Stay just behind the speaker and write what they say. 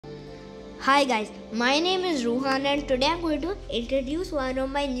Hi guys, my name is Ruhan and today I'm going to introduce one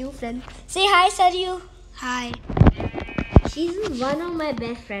of my new friends. Say hi Sarayu. Hi. She's one of my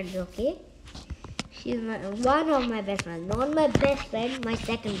best friends, okay? She's one of my best friends, not my best friend, my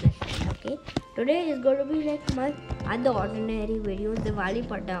second best friend, okay? Today is going to be like my other ordinary videos, Diwali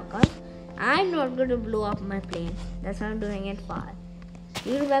Patakas. I'm not going to blow up my plane. That's why I'm doing it fast.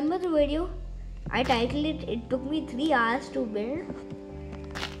 You remember the video? I titled it, it took me 3 hours to build.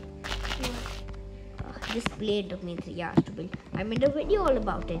 This plane took me 3 hours to build. I made a video all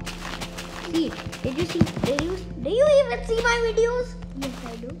about it. See, did you even see my videos? Yes,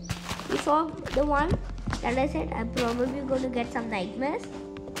 I do. You saw the one that I said I'm probably going to get some nightmares?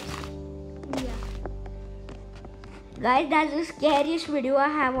 Yeah. Guys, that's the scariest video I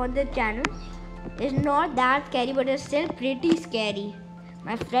have on the channel. It's not that scary, but it's still pretty scary.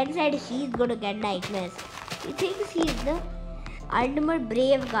 My friend said he's going to get nightmares. He thinks he's the ultimate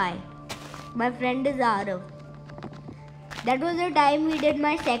brave guy. My friend is Arav. That was the time we did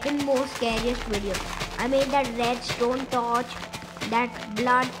my second most scariest video. I made that red stone torch, that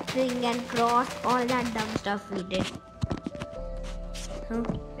blood thing and cross, all that dumb stuff we did. So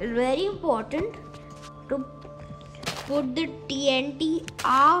it's very important to put the TNT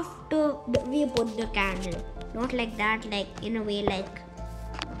after we put the candle. Not like that, like in a way like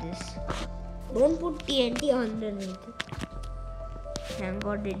this. Don't put TNT underneath it. Thank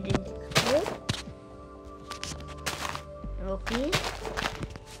God it didn't explode. Okay.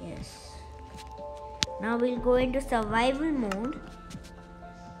 Yes. Now we'll go into survival mode.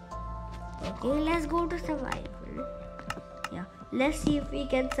 Okay, let's go to survival. Yeah. Let's see if we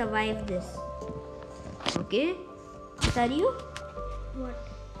can survive this. Okay. Sarayu?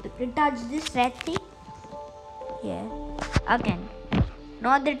 What? Touch this red thing. Here. Again.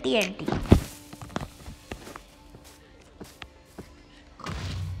 Not the TNT.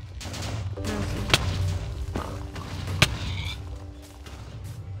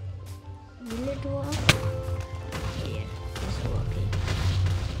 Will it work? Yeah, it's working.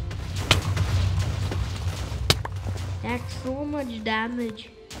 That's so much damage.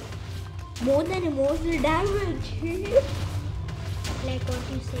 More than emotional damage. Like what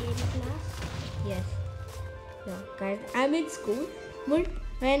you say in class? Yes. Yeah, guys, I'm in school, but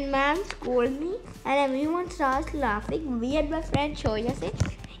when ma'am scolded me and everyone starts laughing, me and my friend Shoya say,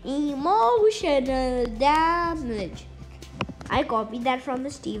 emotional damage. I copied that from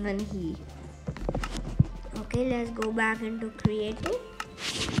Stephen He. Okay, let's go back into creative.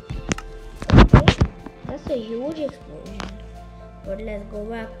 Okay, that's a huge explosion. But let's go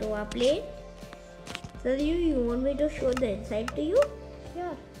back to our plane. So you want me to show the inside to you?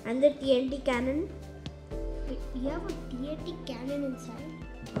 Sure. And the TNT cannon? You have a TNT cannon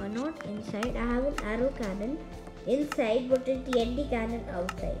inside? Not inside. I have an arrow cannon inside, but a TNT cannon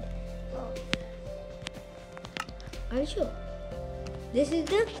outside. Oh. Are you sure? This is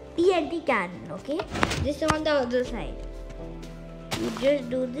the TNT cannon, okay? This is on the other side. You just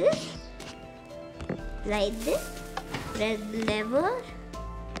do this, like this, press the lever,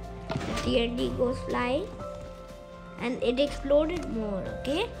 the TNT goes flying, and it exploded more,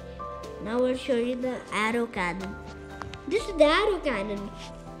 okay? Now I'll show you the arrow cannon. This is the arrow cannon.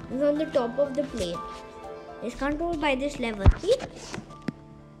 It's on the top of the plane. It's controlled by this lever, see?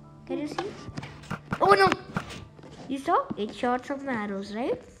 Can you see? Oh no! You saw? It shot some arrows,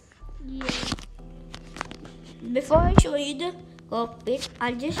 right? Yeah. Before I show you the cockpit,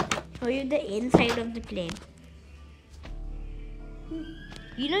 I'll just show you the inside of the plane.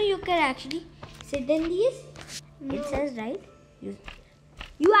 You know you can actually sit in these? No. It says, right?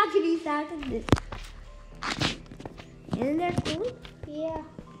 You actually sat in this. Isn't that cool? Yeah.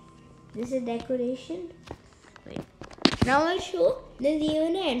 This is decoration. Wait. Now I'll show there's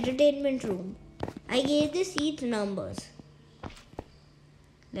even an entertainment room. I gave the seat numbers.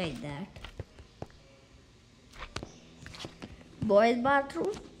 Like that. Boys'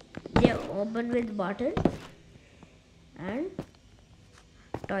 bathroom. They're open with button. And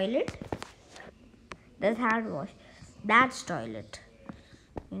toilet. There's hand wash. That's toilet.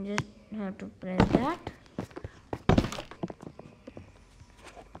 You just have to press that.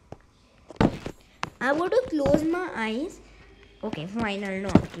 I want to close my eyes. Okay, fine, I'll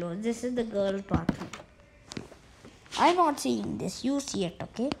not close. This is the girl's bathroom. I'm not seeing this. You see it,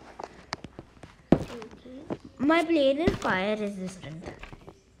 okay? Okay. My plane is fire resistant.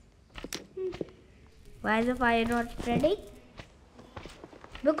 Why is the fire not spreading?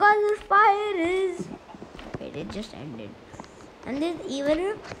 Because this fire is... Wait, it just ended. And there's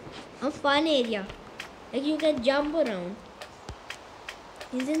even a fun area. Like you can jump around.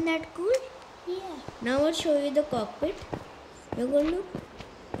 Isn't that cool? Yeah. Now I'll show you the cockpit. You're going to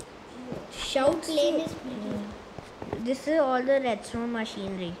Shouts. Plane is pretty. This is all the redstone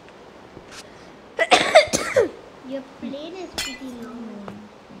machinery. Your plane is pretty long.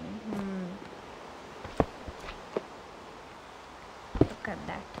 Look at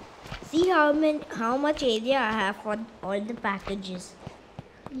that. See how much area I have for all the packages.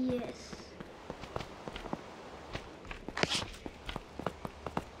 Yes.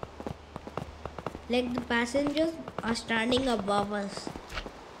 Like the passengers are standing above us.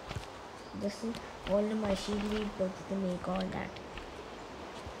 This is all the machinery it takes to make all that.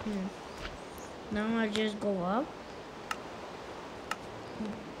 Now I'll just go up.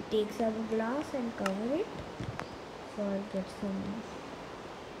 Take some glass and cover it. So I'll get some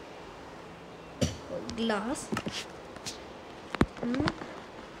glass.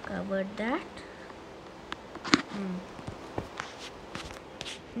 Cover that.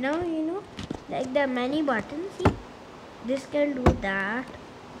 Now like there are many buttons. See, this can do that.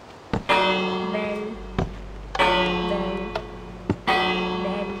 Bell, bell, bell,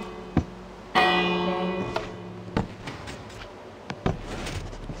 bell.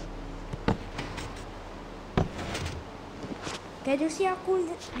 Can you see how cool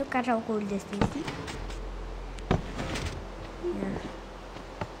this? Look at how cool this is. See? Yeah.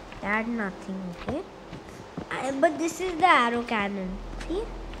 That nothing, okay? But this is the arrow cannon. See?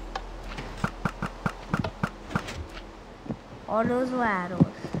 All those were arrows.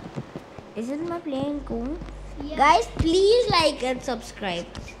 Isn't my plane cool? Yeah. Guys, please like and subscribe.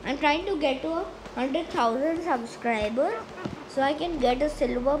 I'm trying to get to 100,000 subscribers so I can get a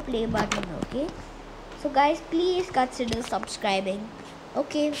silver play button, okay? So guys, please consider subscribing.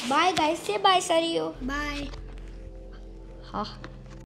 Okay, bye guys. Say bye, Sarayu. Bye. Ha.